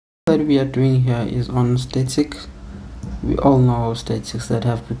that we are doing here is on static. We all know statics that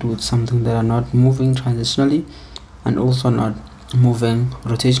have to do with something that are not moving transitionally and also not moving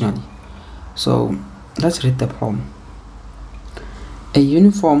rotationally. So let's read the problem. A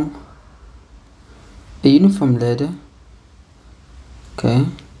uniform ladder, okay,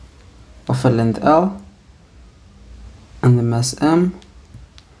 of a length L and the mass M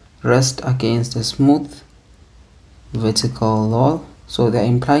rest against a smooth vertical wall. So they're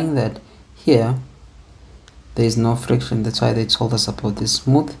implying that here there is no friction. That's why they told us about this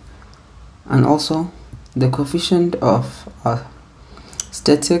smooth. And also the coefficient of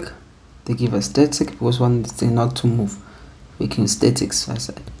static, they give us static because one thing not to move, making statics, I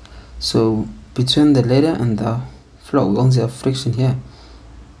said. So between the ladder and the floor, we only have friction here.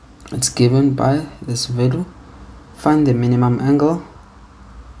 It's given by this value. Find the minimum angle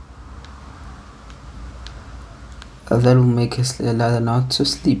that will make a ladder not to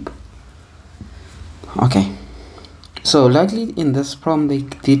slip. Okay, so likely in this problem they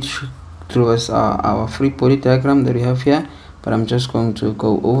did draw us our free body diagram that we have here, but I'm just going to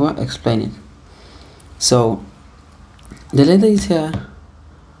go over explain it. So the ladder is here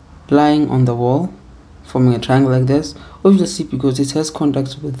lying on the wall, forming a triangle like this, obviously because it has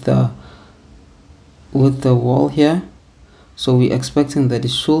contact with the wall here. So we're expecting that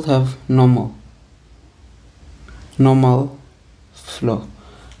it should have normal flow.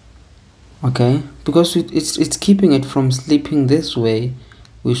 Okay, because it's keeping it from slipping this way,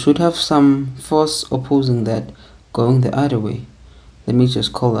 we should have some force opposing that going the other way. Let me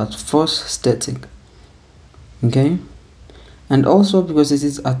just call that force static. Okay, and also because it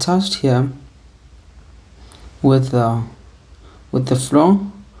is attached here with the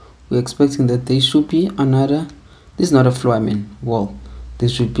floor, we're expecting that there should be another, this is not a floor, I mean wall,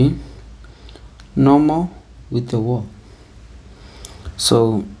 this should be normal with the wall.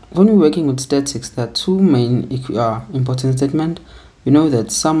 So when we're working with statics, there are two main important statements. We know that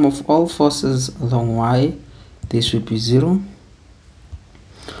sum of all forces along y, they should be 0.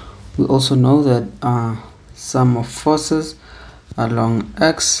 We also know that sum of forces along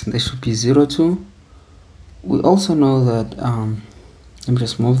x, they should be 0 too. We also know that let me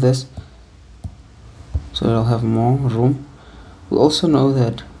just move this so it'll have more room. We also know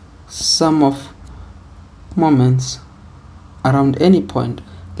that sum of moments around any point,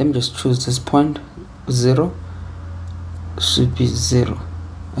 let me just choose this point, 0, should be 0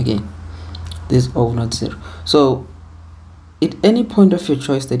 again. This is all not 0. So at any point of your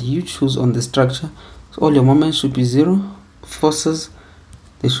choice that you choose on the structure, so all your moments should be 0, forces,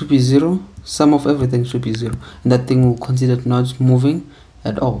 they should be 0, sum of everything should be 0, and that thing will consider not moving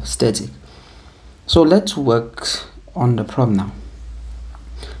at all, static. So let's work on the problem now.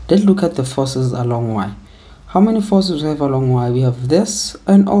 Let's look at the forces along y. How many forces we have along y? We have this,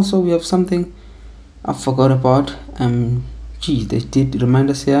 and also we have something I forgot about, mg. They did remind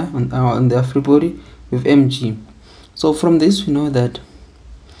us here on the free body with mg. So from this we know that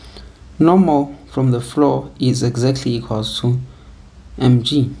normal from the floor is exactly equals to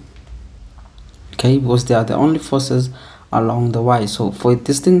mg. Okay, because they are the only forces along the y. So for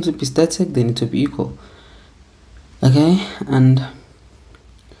this thing to be static, they need to be equal. Okay, and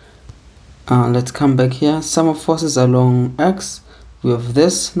let's come back here. Sum of forces along x, we have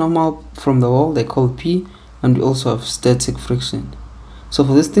this normal from the wall, they call P, and we also have static friction. So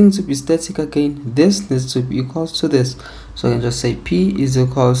for this thing to be static again, this needs to be equals to this. So I can just say P is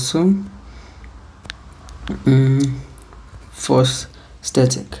equals to force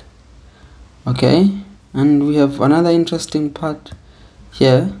static. Okay, and we have another interesting part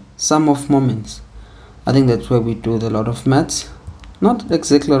here, sum of moments. I think that's where we do a lot of maths, not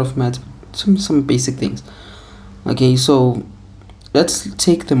exactly a lot of maths, but some basic things. Okay, so let's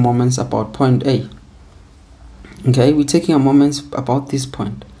take the moments about point A. Okay, we're taking a moments about this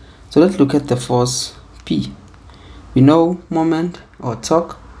point. So let's look at the force P. We know moment or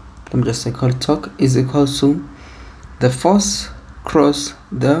torque, let me just say call it torque, is equal to the force cross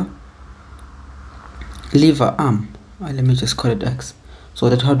the lever arm. Let me just call it X. So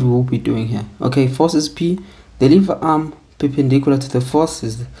that's how we will be doing here. Okay, force is P, the lever arm perpendicular to the force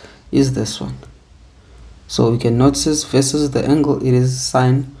is this one. So we can notice versus the angle, it is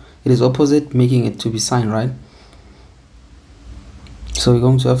sine, it is opposite, making it to be sine, right? So we're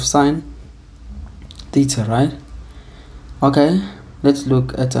going to have sine theta, right? Okay, let's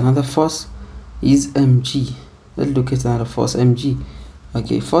look at another force, is mg. Let's look at another force, mg.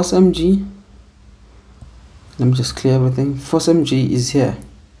 Okay, force mg, let me just clear everything. Force mg is here,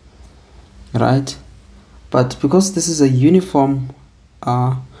 right? But because this is a uniform,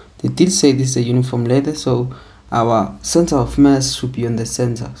 they did say this is a uniform ladder, so our center of mass should be on the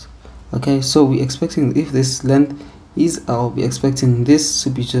center. Okay, so we're expecting, if this length is L, we're expecting this to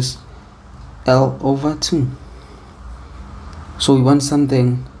be just L over 2. So we want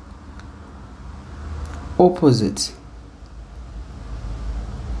something opposite.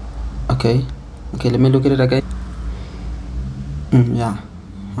 Okay, let me look at it again. Yeah,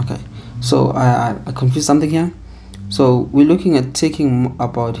 okay, so I confused something here. So we're looking at taking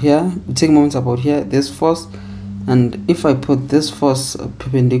about here, taking moments about here, this force, and if I put this force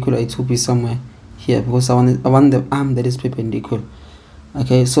perpendicular, it will be somewhere here, because I want the arm that is perpendicular.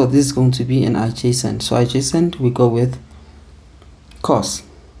 Okay, so this is going to be an adjacent. So adjacent, we go with cos.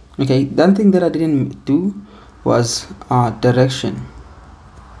 Okay, the other thing that I didn't do was direction.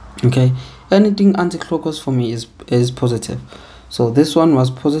 Okay, anything anti-clockwise for me is positive. So this one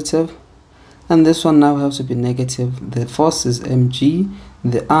was positive, and this one now has to be negative. The force is mg,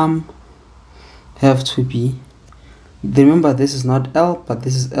 the arm have to be, remember this is not L, but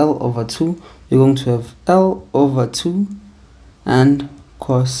this is L over 2. We're going to have L over 2 and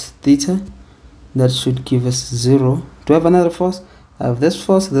cos theta. That should give us 0. Do I have another force? I have this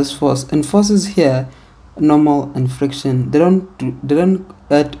force, and forces here, normal and friction, they don't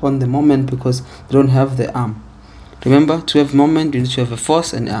add on the moment because they don't have the arm. Remember, to have moment you need to have a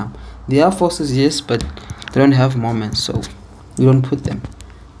force and arm. There are forces, yes, but they don't have moments, so we don't put them.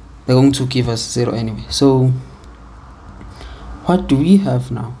 They're going to give us 0 anyway. So what do we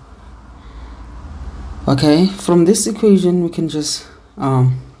have now? Okay, from this equation we can just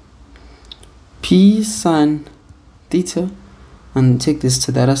p sine theta, and take this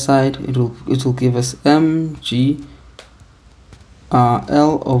to the other side. It will give us mg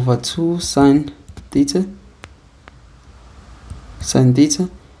L over 2 sine theta,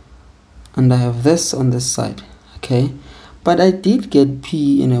 and I have this on this side. Okay, but I did get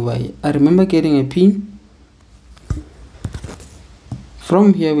p in a way. I remember getting a p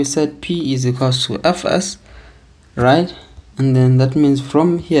from here. We said p is equals to fs, right? And then that means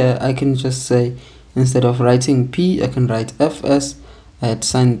from here I can just say, instead of writing p, I can write fs at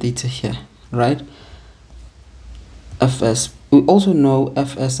sine theta here, right? Fs, we also know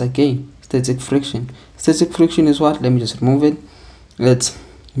fs again, static friction. Static friction is what? Let me just remove it. It's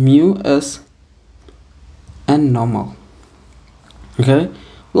mu s and normal. Okay,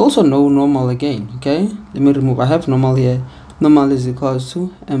 we also know normal again. Okay, let me remove, I have normal here. Normal is equals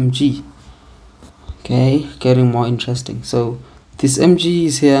to mg. Okay, getting more interesting. So this mg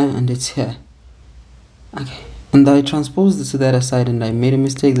is here and it's here. Okay, and I transposed this to the other side and I made a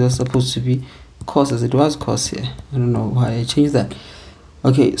mistake. It was supposed to be cos, as it was cos here. I don't know why I changed that.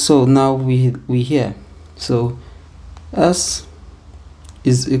 Okay, so now we here. So s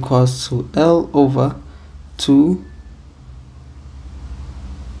is equals to L over 2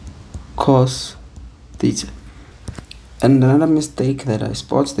 cos theta. And another mistake that I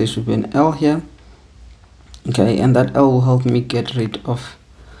spot, there should be an L here. Okay, and that L will help me get rid of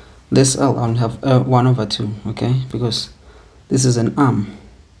this L. I'll have 1 over 2, okay, because this is an arm.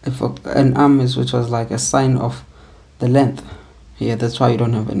 If an arm is, which was like a sign of the length here, that's why you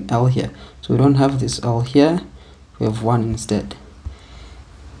don't have an L here. So we don't have this L here, we have 1 instead.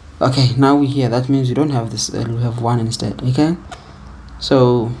 Okay, now we here, that means you don't have this L, we have 1 instead. Okay,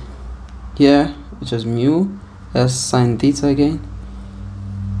 so here it was mu s sine theta again,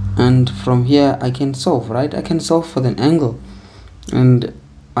 and from here I can solve, right? I can solve for the angle, and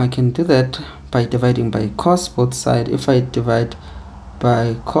I can do that by dividing by cos both sides. If I divide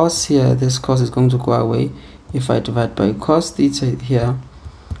by cos here, this cos is going to go away. If I divide by cos theta here,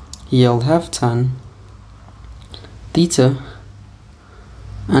 I'll have tan theta,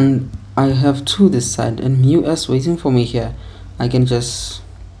 and I have 2 this side and mu s waiting for me here. I can just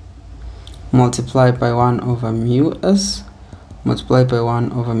multiply by 1 over mu s, multiply by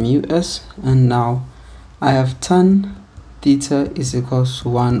 1 over mu s, and now I have tan theta is equals to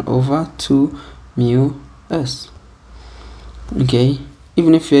 1 over 2 mu s. Okay,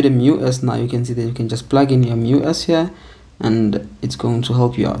 even if you had a mu s, now you can see that you can just plug in your mu s here and it's going to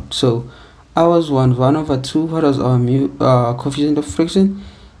help you out. So ours 1 over 2, what was our mu coefficient of friction?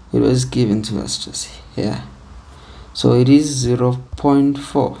 It was given to us just here, so it is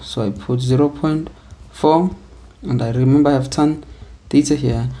 0.4. so I put 0.4, and I remember I have tan theta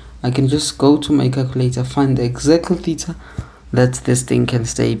here. I can just go to my calculator, find the exact theta that this thing can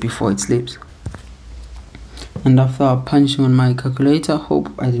stay before it sleeps, and after punching on my calculator,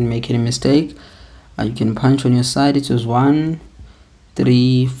 hope I didn't make any mistake, you can punch on your side. It was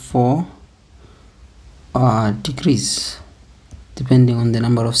 134 degrees, depending on the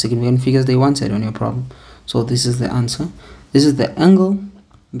number of significant figures they wanted on your problem. So this is the answer. This is the angle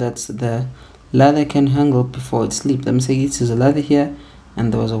that's the ladder can handle before it sleeps. Let me say this is a ladder here,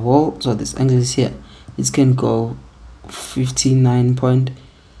 and there was a wall, so this angle is here. It can go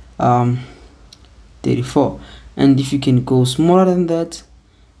 59.34, and if you can go smaller than that,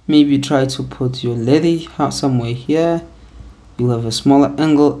 maybe try to put your lathe somewhere here. You'll have a smaller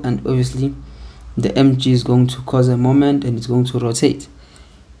angle, and obviously the mg is going to cause a moment and it's going to rotate.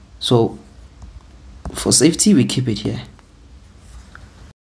 So for safety, we keep it here.